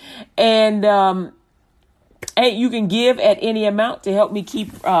y'all. And you can give at any amount to help me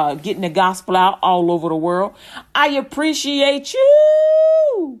keep getting the gospel out all over the world. I appreciate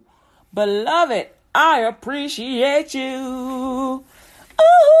you, beloved. I appreciate you.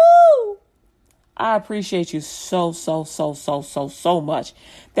 Ooh. I appreciate you so much.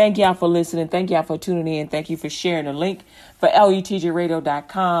 Thank y'all for listening. Thank y'all for tuning in. Thank you for sharing the link for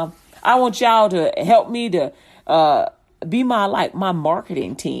LUTGradio.com. I want y'all to help me to be my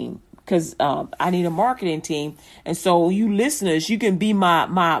marketing team, because I need a marketing team. And so you listeners, you can be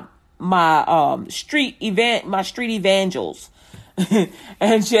my street evangels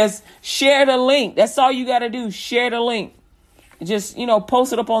and just share the link. That's all you got to do. Share the link. Just,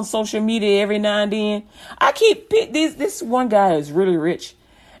 post it up on social media every now and then. I keep this one guy is really rich,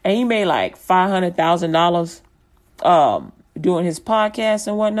 and he made like $500,000 doing his podcast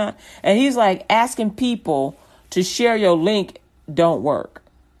and whatnot. And he's like asking people to share your link don't work.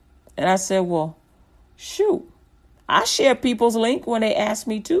 And I said, well, shoot, I share people's link when they ask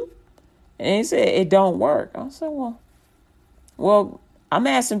me to. And he said it don't work. I said, well, I'm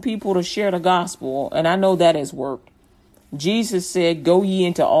asking people to share the gospel, and I know that has worked. Jesus said, go ye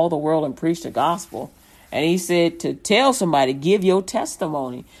into all the world and preach the gospel. And he said to tell somebody, give your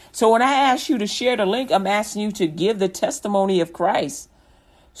testimony. So when I ask you to share the link, I'm asking you to give the testimony of Christ.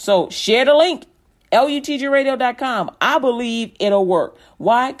 So share the link, LUTGradio.com. I believe it'll work.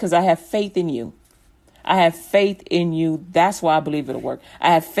 Why? Because I have faith in you. I have faith in you. That's why I believe it'll work.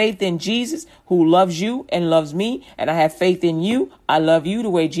 I have faith in Jesus, who loves you and loves me. And I have faith in you. I love you the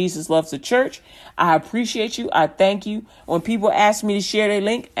way Jesus loves the church. I appreciate you. I thank you. When people ask me to share their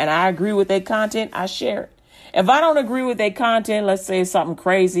link and I agree with their content, I share it. If I don't agree with their content, let's say it's something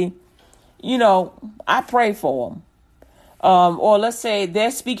crazy, I pray for them. Or let's say they're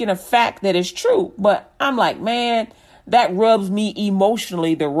speaking a fact that is true, but I'm like, man, that rubs me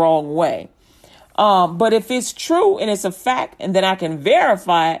emotionally the wrong way. But if it's true and it's a fact and then I can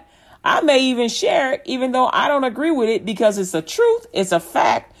verify it, I may even share it, even though I don't agree with it, because it's a truth, it's a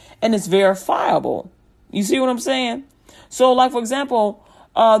fact, and it's verifiable. You see what I'm saying? So like, for example,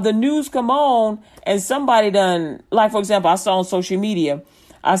 the news come on and somebody done, like, for example, I saw on social media,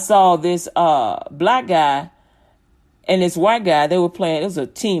 I saw this black guy and this white guy, they were playing, it was a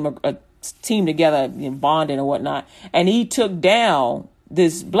team together, bonding and whatnot. And he took down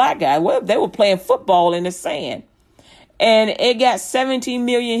this black guy. Well, they were playing football in the sand, and it got 17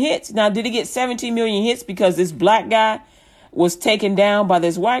 million hits. Now, did it get 17 million hits because this black guy was taken down by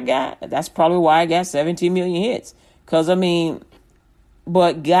this white guy? That's probably why it got 17 million hits. Because,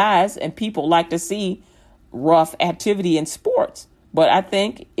 but guys and people like to see rough activity in sports. But I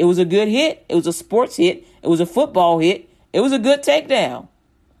think it was a good hit. It was a sports hit. It was a football hit. It was a good takedown.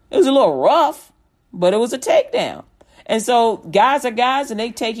 It was a little rough, but it was a takedown. And so guys are guys and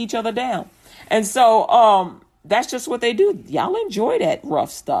they take each other down. And so that's just what they do. Y'all enjoy that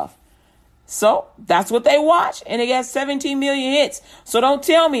rough stuff. So that's what they watch. And it got 17 million hits. So don't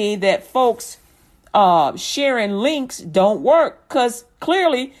tell me that folks sharing links don't work, because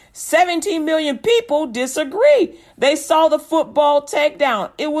clearly 17 million people disagree. They saw the football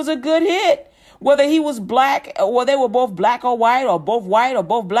takedown. It was a good hit. Whether he was black or they were both black or white or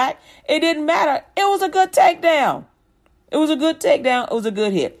both black, it didn't matter. It was a good takedown. It was a good takedown. It was a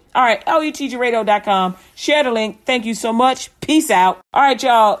good hit. All right, LUTGRadio.com. Share the link. Thank you so much. Peace out. All right,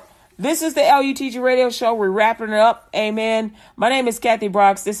 y'all. This is the LUTG Radio Show. We're wrapping it up. Amen. My name is Kathy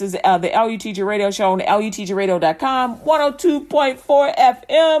Brooks. This is the LUTG Radio Show on LUTGRadio.com. 102.4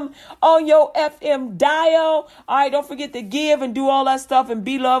 FM on your FM dial. All right, don't forget to give and do all that stuff and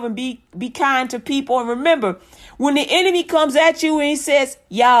be love and be kind to people. And remember, when the enemy comes at you and he says,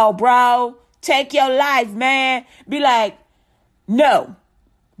 yo, bro, take your life, man, be like, no,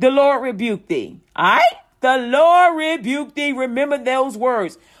 the Lord rebuke thee. All right? The Lord rebuke thee. Remember those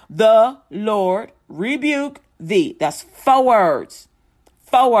words. The Lord rebuke thee. That's 4 words.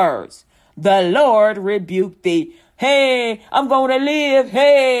 4 words. The Lord rebuke thee. Hey, I'm going to live.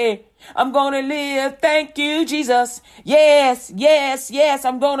 Hey, I'm going to live. Thank you, Jesus. Yes, yes, yes.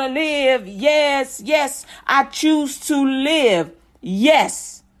 I'm going to live. Yes, yes. I choose to live.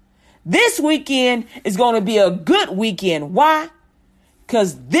 Yes. This weekend is going to be a good weekend. Why?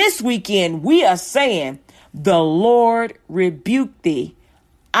 Because this weekend we are saying, the Lord rebuke thee.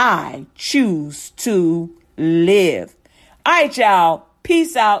 I choose to live. All right, y'all.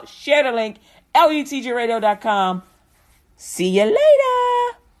 Peace out. Share the link. LUTGRadio.com. See you later.